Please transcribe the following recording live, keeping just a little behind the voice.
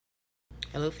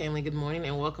Hello, family. Good morning,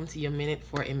 and welcome to your Minute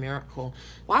for a Miracle.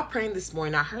 While praying this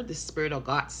morning, I heard the Spirit of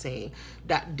God say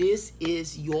that this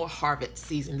is your harvest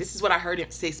season. This is what I heard him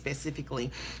say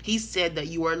specifically. He said that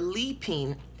you are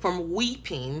leaping from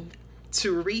weeping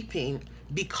to reaping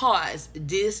because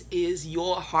this is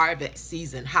your harvest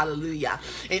season. Hallelujah.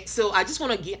 And so I just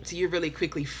want to get to you really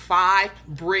quickly 5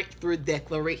 breakthrough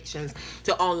declarations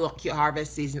to unlock your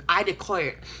harvest season. I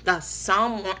declare that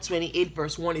Psalm 128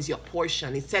 verse 1 is your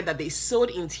portion. It said that they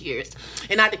sowed in tears,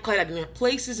 and I declare that in the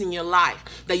places in your life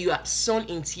that you have sown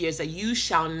in tears, that you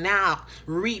shall now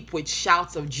reap with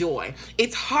shouts of joy.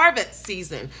 It's harvest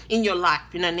season in your life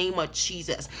in the name of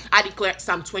Jesus. I declare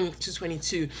Psalm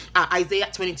 22:22, Isaiah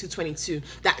 22:22,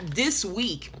 that this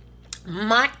week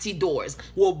mighty doors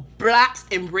will blast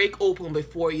and break open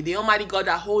before you. The Almighty God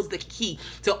that holds the key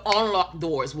to unlock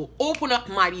doors will open up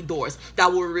mighty doors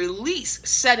that will release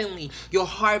suddenly your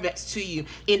harvest to you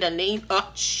in the name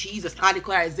of Jesus. I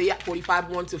declare Isaiah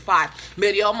 45:1-5.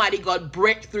 May the Almighty God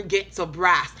break through gates of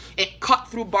brass and cut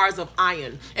through bars of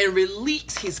iron and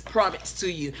release his promise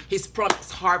to you, his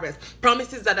promised harvest.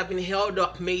 Promises that have been held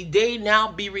up, may they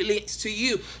now be released to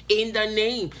you in the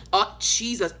name of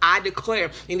Jesus. I declare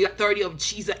in the authority of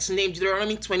Jesus' name,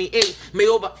 Deuteronomy 28, may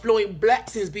overflowing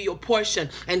blessings be your portion.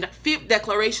 And the 5th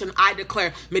declaration, I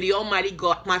declare, may the Almighty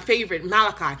God, my favorite,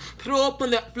 Malachi, throw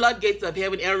open the floodgates of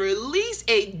heaven and release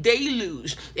a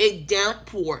deluge, a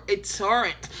downpour, a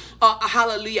torrent,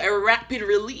 hallelujah, a rapid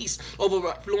release of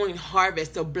overflowing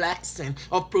harvest of blessing,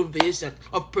 of provision,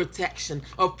 of protection,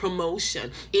 of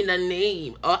promotion in the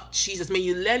name of Jesus. May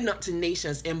you lend not to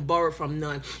nations and borrow from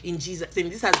none in Jesus' name.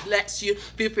 This has blessed you.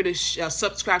 Feel free to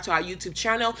subscribe to our YouTube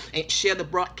channel and share the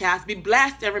broadcast. Be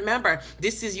blessed, and remember,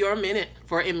 this is your minute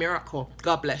for a miracle.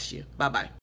 God bless you. Bye-bye.